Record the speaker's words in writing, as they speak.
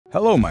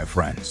Hello, my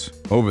friends.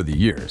 Over the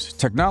years,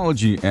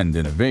 technology and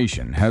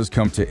innovation has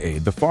come to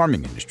aid the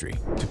farming industry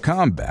to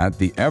combat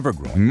the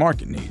ever-growing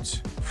market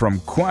needs.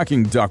 From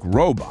quacking duck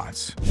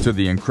robots to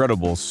the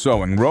incredible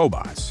sowing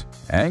robots.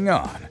 Hang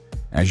on,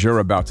 as you're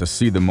about to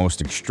see the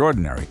most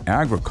extraordinary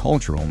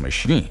agricultural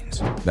machines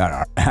that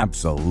are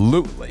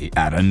absolutely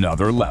at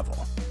another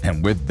level.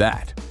 And with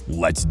that,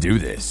 let's do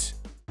this.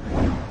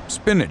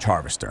 Spinach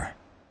Harvester.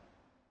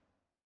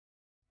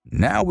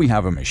 Now we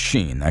have a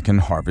machine that can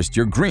harvest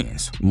your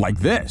greens, like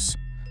this,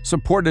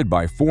 supported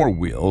by 4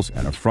 wheels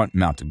and a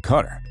front-mounted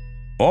cutter.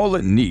 All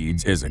it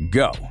needs is a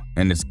go,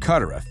 and its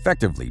cutter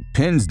effectively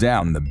pins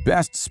down the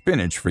best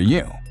spinach for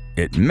you.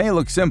 It may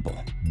look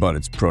simple, but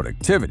its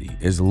productivity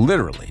is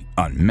literally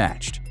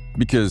unmatched,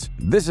 because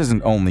this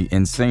isn't only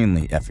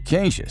insanely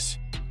efficacious,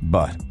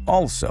 but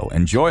also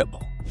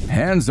enjoyable.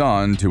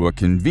 Hands-on to a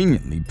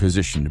conveniently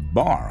positioned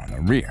bar on the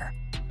rear.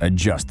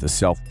 Adjust the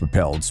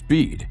self-propelled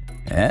speed,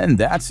 and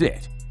that's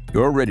it.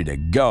 You're ready to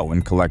go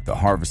and collect the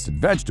harvested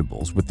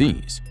vegetables with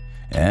ease.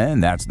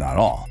 And that's not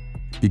all,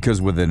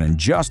 because with an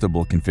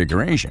adjustable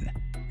configuration,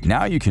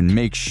 now you can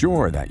make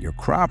sure that your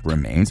crop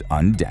remains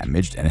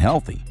undamaged and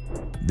healthy.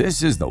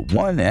 This is the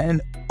one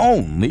and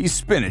only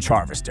Spinach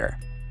Harvester.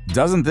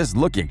 Doesn't this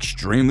look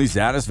extremely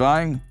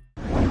satisfying?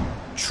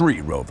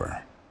 Tree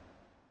Rover.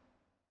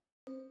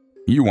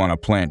 You want to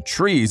plant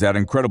trees at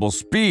incredible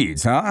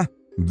speeds, huh?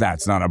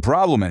 That's not a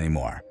problem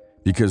anymore,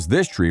 because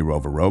this Tree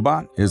Rover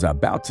robot is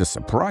about to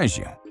surprise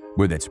you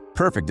with its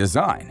perfect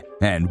design.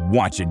 And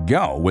watch it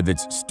go with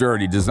its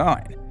sturdy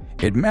design.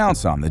 It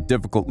mounts on the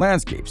difficult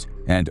landscapes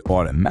and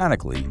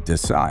automatically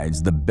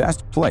decides the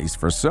best place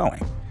for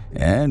sowing.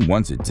 And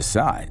once it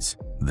decides,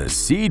 the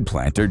seed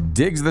planter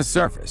digs the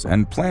surface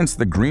and plants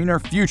the greener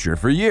future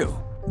for you.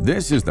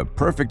 This is the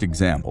perfect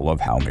example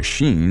of how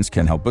machines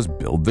can help us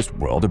build this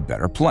world a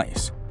better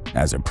place,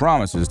 as it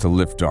promises to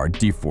lift our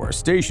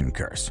deforestation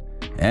curse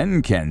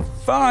and can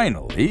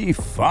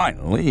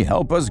finally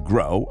help us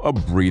grow a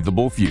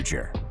breathable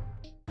future.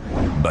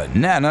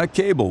 Banana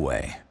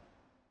Cableway.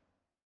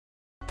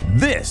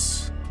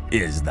 This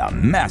is the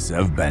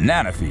massive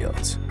banana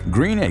fields.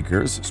 Green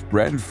acres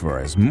spread for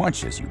as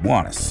much as you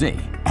want to see.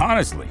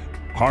 Honestly,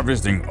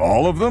 harvesting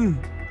all of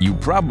them? You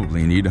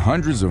probably need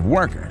hundreds of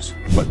workers,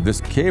 but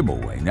this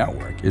Cableway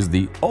network is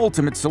the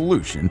ultimate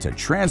solution to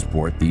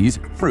transport these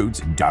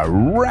fruits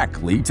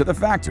directly to the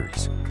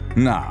factories.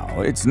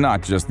 Now, it's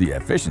not just the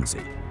efficiency.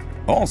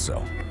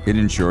 Also, it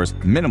ensures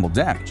minimal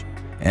damage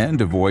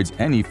and avoids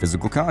any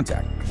physical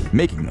contact,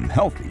 making them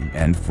healthy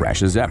and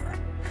fresh as ever.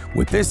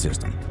 With this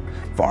system,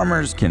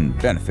 farmers can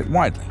benefit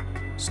widely.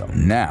 So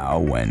now,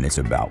 when it's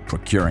about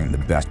procuring the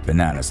best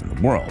bananas in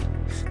the world,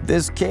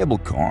 this cable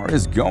car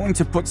is going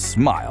to put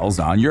smiles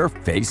on your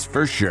face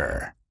for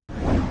sure.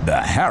 The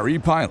Harry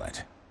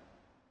Pilot.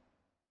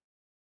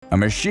 A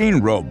machine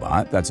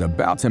robot that's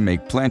about to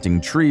make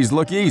planting trees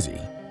look easy.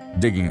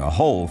 Digging a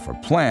hole for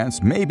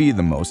plants may be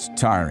the most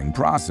tiring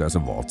process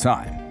of all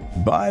time.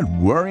 But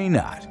worry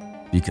not,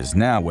 because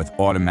now with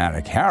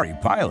automatic Harry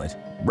Pilot,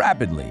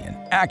 rapidly and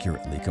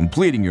accurately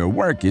completing your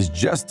work is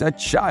just a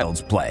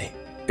child's play.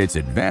 Its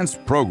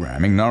advanced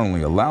programming not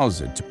only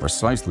allows it to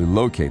precisely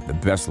locate the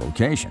best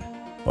location,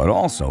 but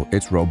also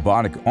its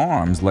robotic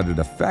arms let it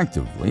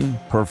effectively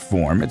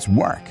perform its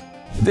work.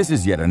 This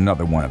is yet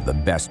another one of the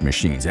best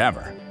machines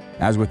ever,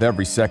 as with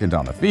every second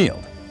on the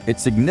field, it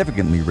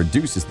significantly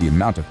reduces the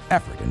amount of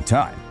effort and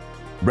time,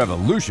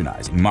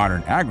 revolutionizing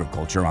modern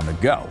agriculture on the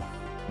go.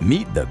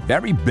 Meet the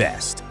very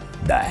best,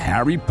 the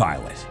Harry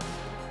Pilot.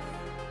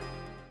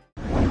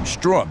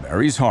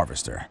 Strawberries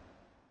Harvester.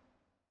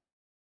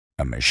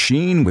 A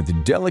machine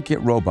with delicate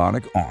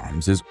robotic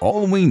arms is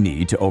all we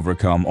need to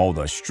overcome all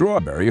the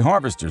strawberry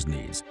harvester's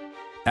needs.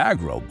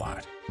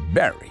 Agrobot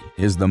Berry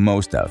is the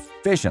most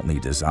efficiently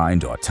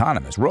designed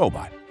autonomous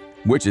robot,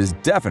 which is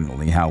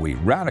definitely how we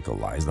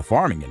radicalize the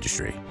farming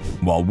industry.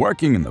 While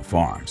working in the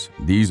farms,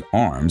 these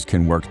arms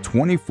can work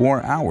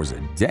 24 hours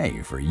a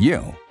day for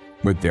you.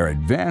 With their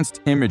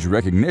advanced image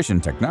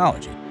recognition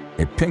technology,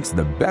 it picks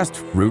the best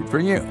fruit for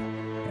you.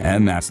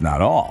 And that's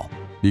not all.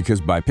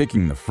 Because by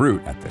picking the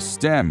fruit at the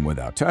stem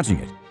without touching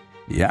it,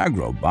 the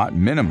Agrobot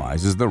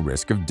minimizes the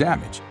risk of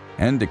damage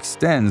and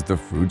extends the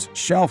fruit's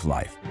shelf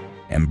life,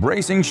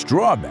 embracing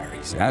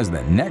strawberries as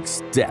the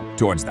next step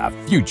towards the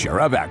future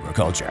of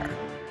agriculture.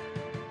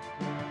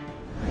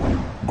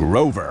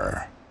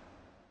 Rover.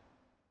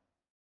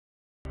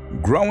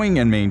 Growing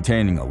and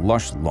maintaining a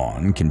lush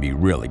lawn can be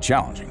really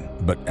challenging,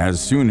 but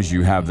as soon as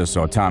you have this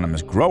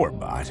autonomous grower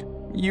bot,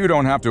 you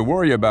don't have to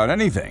worry about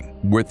anything.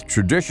 With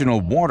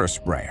traditional water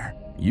sprayer,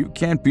 you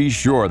can't be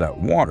sure that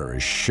water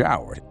is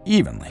showered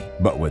evenly,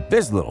 but with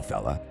this little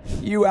fella,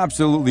 you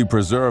absolutely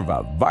preserve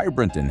a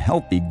vibrant and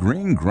healthy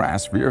green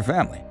grass for your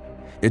family.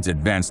 Its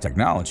advanced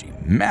technology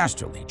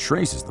masterly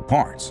traces the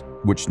parts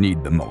which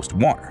need the most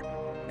water,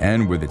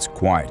 and with its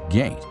quiet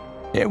gait,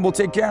 it will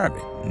take care of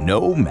it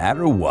no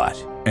matter what.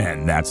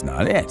 And that's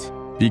not it,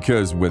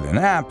 because with an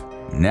app,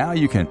 now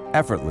you can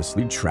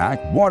effortlessly track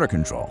water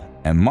control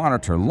and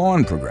monitor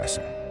lawn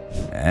progression.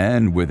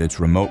 And with its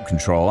remote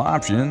control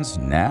options,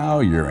 now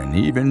you're an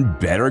even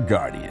better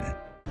guardian.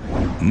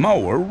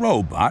 Mower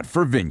robot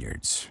for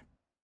vineyards.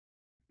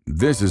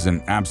 This is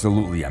an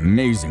absolutely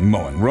amazing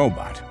mowing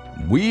robot.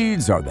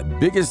 Weeds are the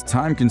biggest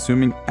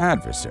time-consuming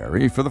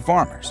adversary for the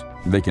farmers.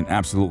 They can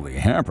absolutely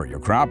hamper your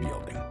crop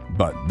yielding.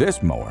 But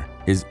this mower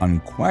is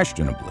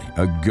unquestionably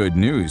a good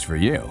news for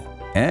you,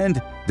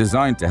 and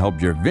designed to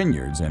help your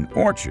vineyards and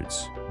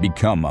orchards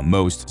become a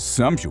most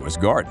sumptuous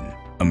garden.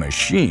 A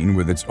machine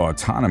with its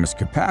autonomous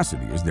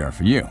capacity is there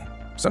for you.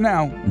 So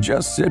now,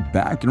 just sit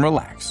back and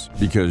relax,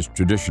 because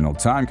traditional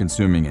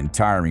time-consuming and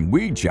tiring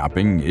weed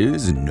chopping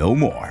is no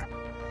more.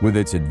 With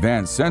its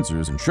advanced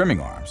sensors and trimming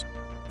arms,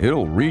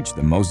 it'll reach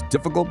the most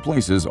difficult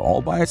places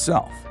all by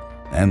itself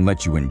and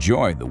let you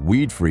enjoy the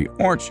weed-free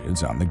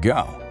orchards on the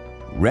go,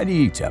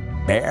 ready to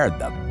bear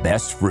the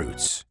best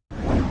fruits.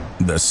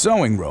 The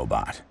sowing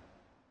robot.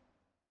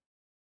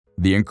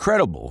 The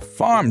incredible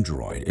farm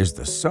droid is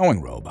the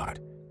sowing robot,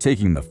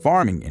 taking the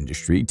farming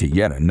industry to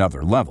yet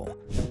another level.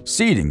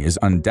 Seeding is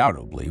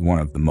undoubtedly one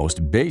of the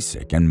most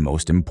basic and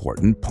most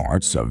important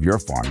parts of your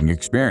farming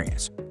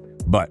experience.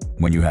 But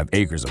when you have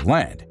acres of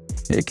land,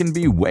 it can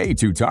be way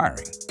too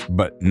tiring.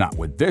 But not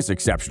with this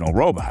exceptional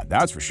robot,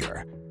 that's for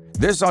sure.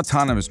 This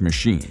autonomous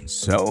machine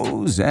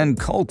sows and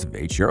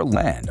cultivates your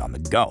land on the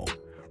go,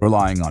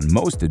 relying on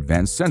most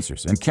advanced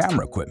sensors and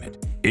camera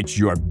equipment. It's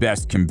your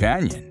best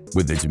companion.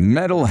 With its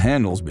metal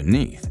handles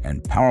beneath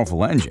and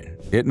powerful engine,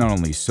 it not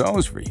only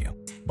sows for you,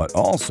 but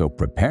also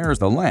prepares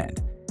the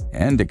land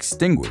and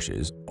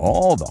extinguishes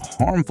all the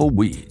harmful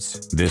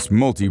weeds. This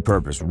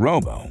multi-purpose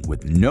robo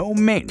with no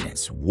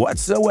maintenance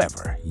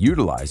whatsoever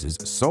utilizes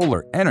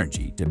solar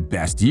energy to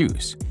best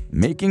use,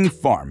 making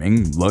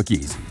farming look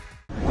easy.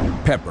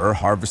 Pepper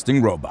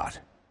harvesting robot.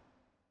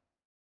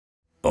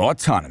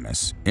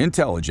 Autonomous,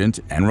 intelligent,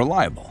 and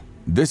reliable.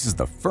 This is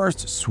the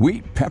first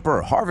sweet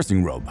pepper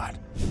harvesting robot.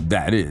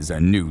 That is a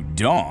new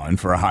dawn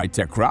for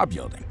high-tech crop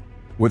yielding.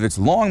 With its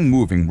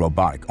long-moving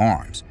robotic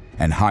arms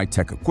and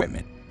high-tech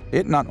equipment,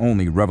 it not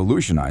only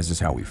revolutionizes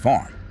how we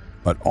farm,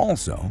 but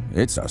also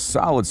it's a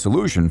solid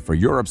solution for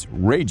Europe's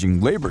raging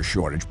labor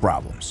shortage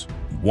problems.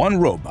 One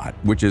robot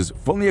which is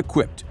fully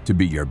equipped to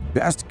be your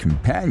best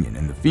companion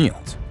in the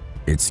field.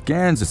 It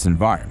scans its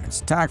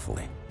environments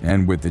tactfully,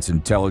 and with its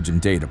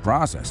intelligent data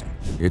processing,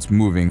 its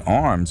moving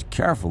arms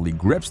carefully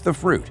grips the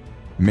fruit,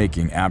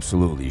 making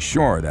absolutely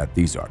sure that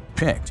these are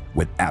picked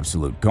with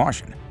absolute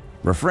caution,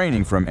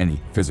 refraining from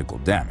any physical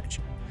damage.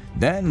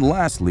 Then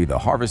lastly, the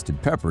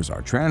harvested peppers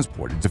are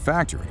transported to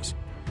factories.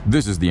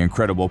 This is the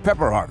incredible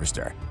pepper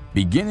harvester,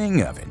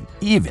 beginning of an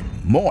even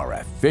more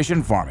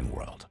efficient farming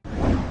world.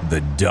 The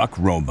duck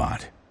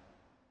robot.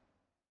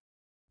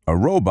 A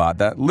robot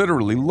that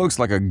literally looks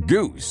like a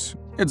goose.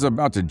 It's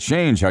about to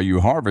change how you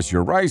harvest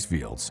your rice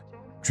fields.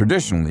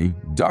 Traditionally,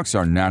 ducks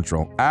are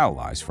natural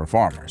allies for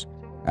farmers,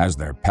 as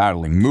their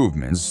paddling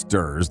movements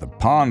stirs the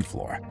pond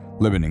floor,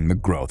 limiting the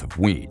growth of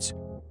weeds.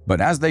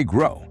 But as they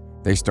grow,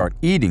 they start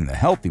eating the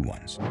healthy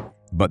ones.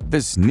 But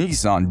this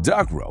Nissan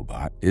duck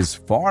robot is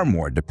far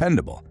more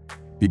dependable,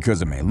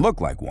 because it may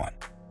look like one,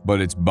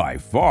 but it's by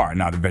far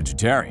not a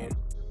vegetarian.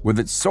 With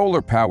its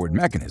solar-powered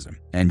mechanism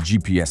and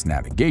GPS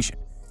navigation,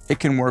 it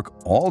can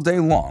work all day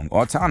long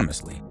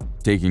autonomously,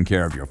 taking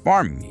care of your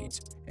farming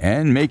needs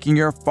and making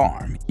your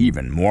farm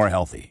even more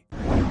healthy.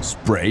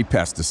 Spray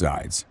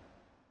pesticides.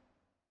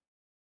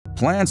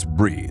 Plants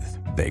breathe,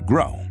 they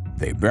grow,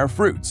 they bear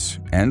fruits,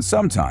 and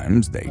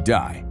sometimes they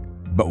die.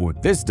 But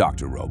with this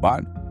Dr.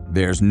 Robot,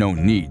 there's no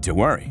need to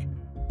worry,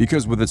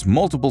 because with its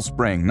multiple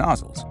spraying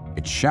nozzles,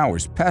 it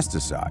showers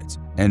pesticides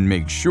and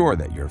makes sure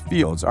that your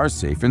fields are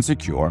safe and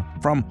secure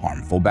from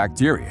harmful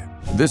bacteria.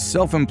 This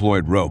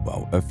self-employed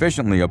robo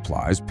efficiently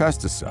applies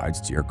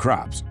pesticides to your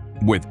crops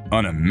with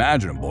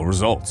unimaginable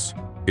results.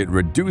 It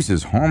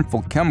reduces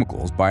harmful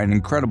chemicals by an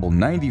incredible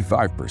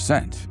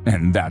 95%,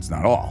 and that's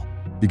not all.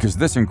 Because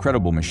this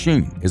incredible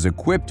machine is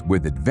equipped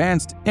with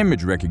advanced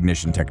image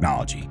recognition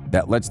technology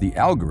that lets the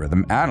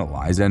algorithm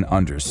analyze and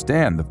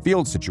understand the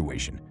field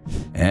situation.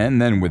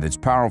 And then with its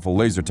powerful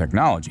laser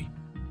technology,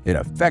 it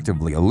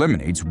effectively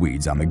eliminates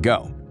weeds on the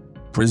go.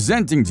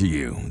 Presenting to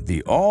you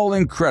the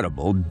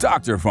all-incredible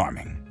Dr.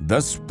 Farming,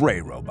 the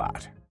spray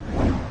robot.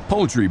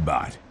 Poultry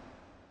Bot.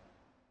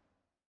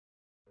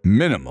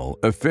 Minimal,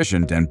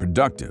 efficient, and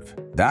productive.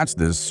 That's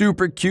the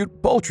super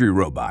cute poultry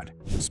robot,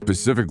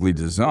 specifically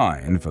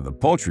designed for the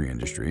poultry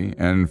industry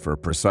and for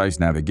precise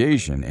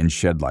navigation in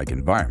shed-like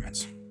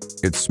environments.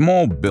 Its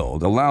small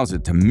build allows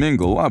it to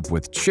mingle up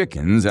with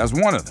chickens as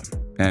one of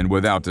them, and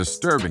without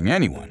disturbing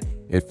anyone,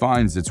 it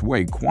finds its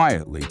way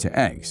quietly to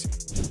eggs.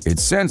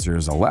 Its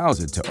sensors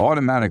allows it to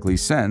automatically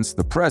sense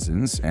the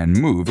presence and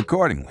move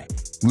accordingly,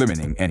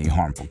 limiting any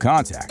harmful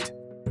contact.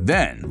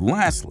 Then,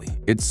 lastly,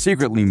 it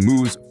secretly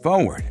moves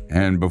forward,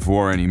 and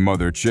before any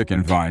mother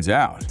chicken finds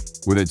out,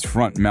 with its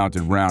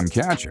front-mounted round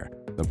catcher,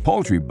 the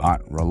Poultry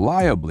Bot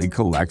reliably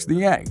collects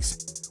the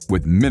eggs.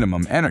 With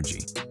minimum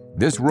energy,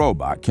 this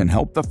robot can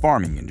help the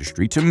farming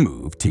industry to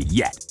move to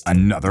yet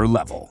another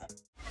level.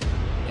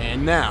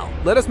 And now,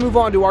 let us move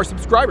on to our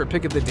subscriber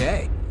pick of the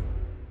day.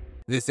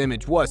 This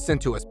image was sent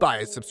to us by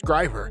a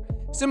subscriber.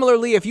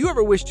 Similarly, if you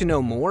ever wish to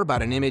know more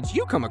about an image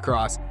you come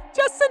across,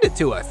 just send it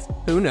to us.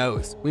 Who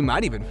knows, we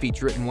might even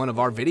feature it in one of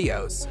our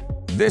videos.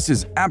 This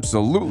is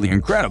absolutely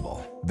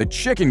incredible. The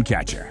chicken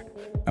catcher,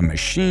 a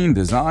machine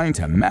designed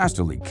to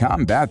masterfully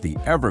combat the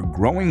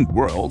ever-growing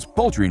world's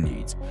poultry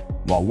needs.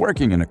 While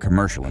working in a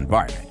commercial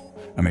environment,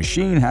 a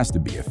machine has to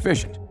be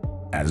efficient,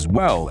 as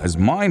well as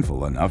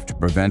mindful enough to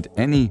prevent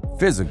any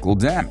physical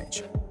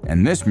damage.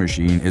 And this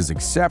machine is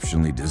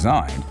exceptionally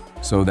designed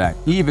so that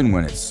even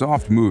when its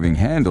soft-moving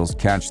handles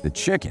catch the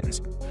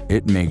chickens,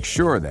 it makes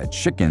sure that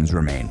chickens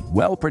remain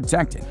well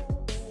protected.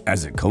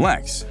 As it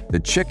collects, the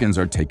chickens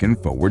are taken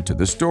forward to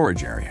the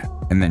storage area,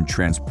 and then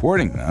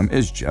transporting them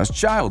is just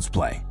child's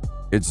play.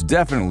 It's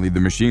definitely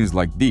the machines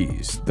like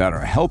these that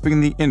are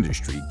helping the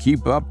industry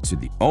keep up to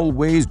the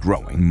always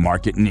growing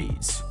market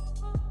needs.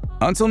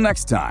 Until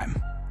next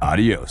time,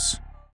 adios.